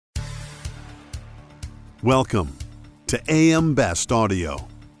Welcome to AM Best Audio.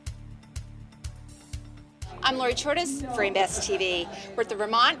 I'm Lori Chortis for AM Best TV. We're at the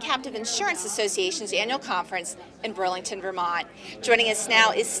Vermont Captive Insurance Association's annual conference in Burlington, Vermont. Joining us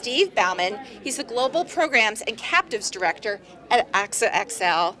now is Steve Bauman. He's the Global Programs and Captives Director at AXA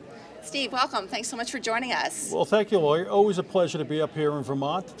XL. Steve, welcome. Thanks so much for joining us. Well, thank you, Lori. Always a pleasure to be up here in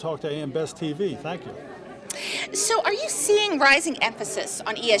Vermont to talk to AM Best TV. Thank you. So are you seeing rising emphasis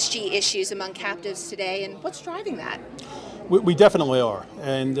on ESG issues among captives today, and what's driving that? We definitely are.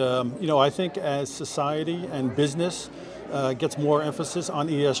 And, I think as society and business gets more emphasis on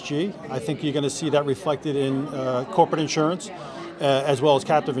ESG, I think you're going to see that reflected in corporate insurance as well as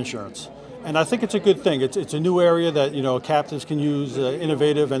captive insurance. And I think it's a good thing. It's a new area that, captives can use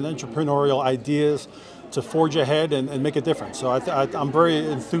innovative and entrepreneurial ideas to forge ahead and make a difference. So I'm very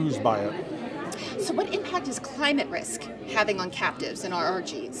enthused by it. So what impact is climate risk having on captives and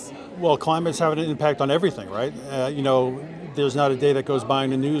RRGs? Well, climate's having an impact on everything, right? There's not a day that goes by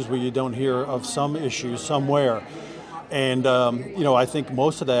in the news where you don't hear of some issue somewhere. And, I think a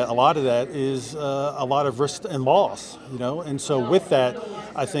lot of that is a lot of risk and loss, And so with that,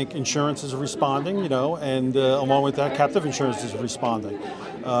 I think insurance is responding, and along with that, captive insurance is responding.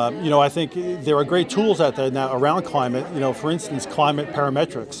 I think there are great tools out there now around climate. For instance, climate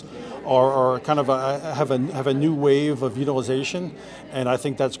parametrics are kind of have a new wave of utilization, and I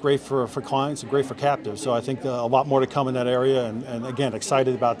think that's great for clients and great for captives. So I think a lot more to come in that area, and again,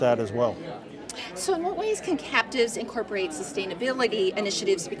 excited about that as well. So in what ways can captives incorporate sustainability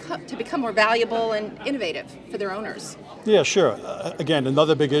initiatives to become more valuable and innovative for their owners? Yeah, sure. Again,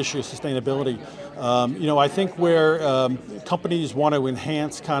 another big issue is sustainability. I think where companies want to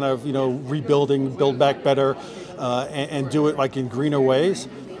enhance kind of, rebuilding, build back better, and do it like in greener ways,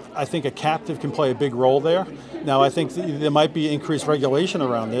 I think a captive can play a big role there. Now, I think there might be increased regulation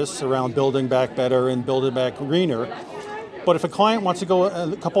around this, around building back better and building back greener. But if a client wants to go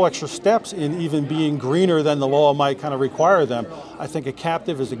a couple extra steps in even being greener than the law might kind of require them, I think a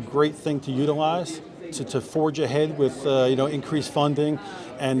captive is a great thing to utilize to forge ahead with increased funding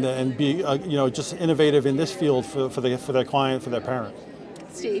and be just innovative in this field for their client, for their parent.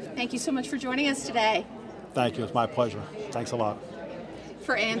 Steve, thank you so much for joining us today. Thank you. It's my pleasure. Thanks a lot.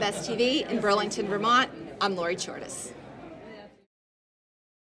 For AM Best TV in Burlington, Vermont, I'm Lori Chortis.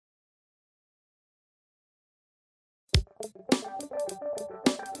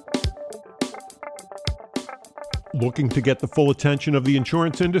 Looking to get the full attention of the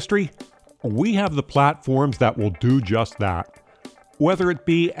insurance industry? We have the platforms that will do just that. Whether it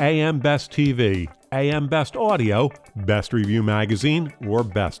be AM Best TV, AM Best Audio, Best Review Magazine, or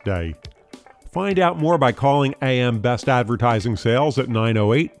Best Day. Find out more by calling AM Best Advertising Sales at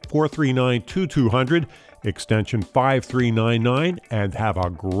 908-439-2200, extension 5399, and have a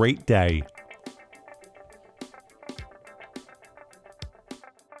great day.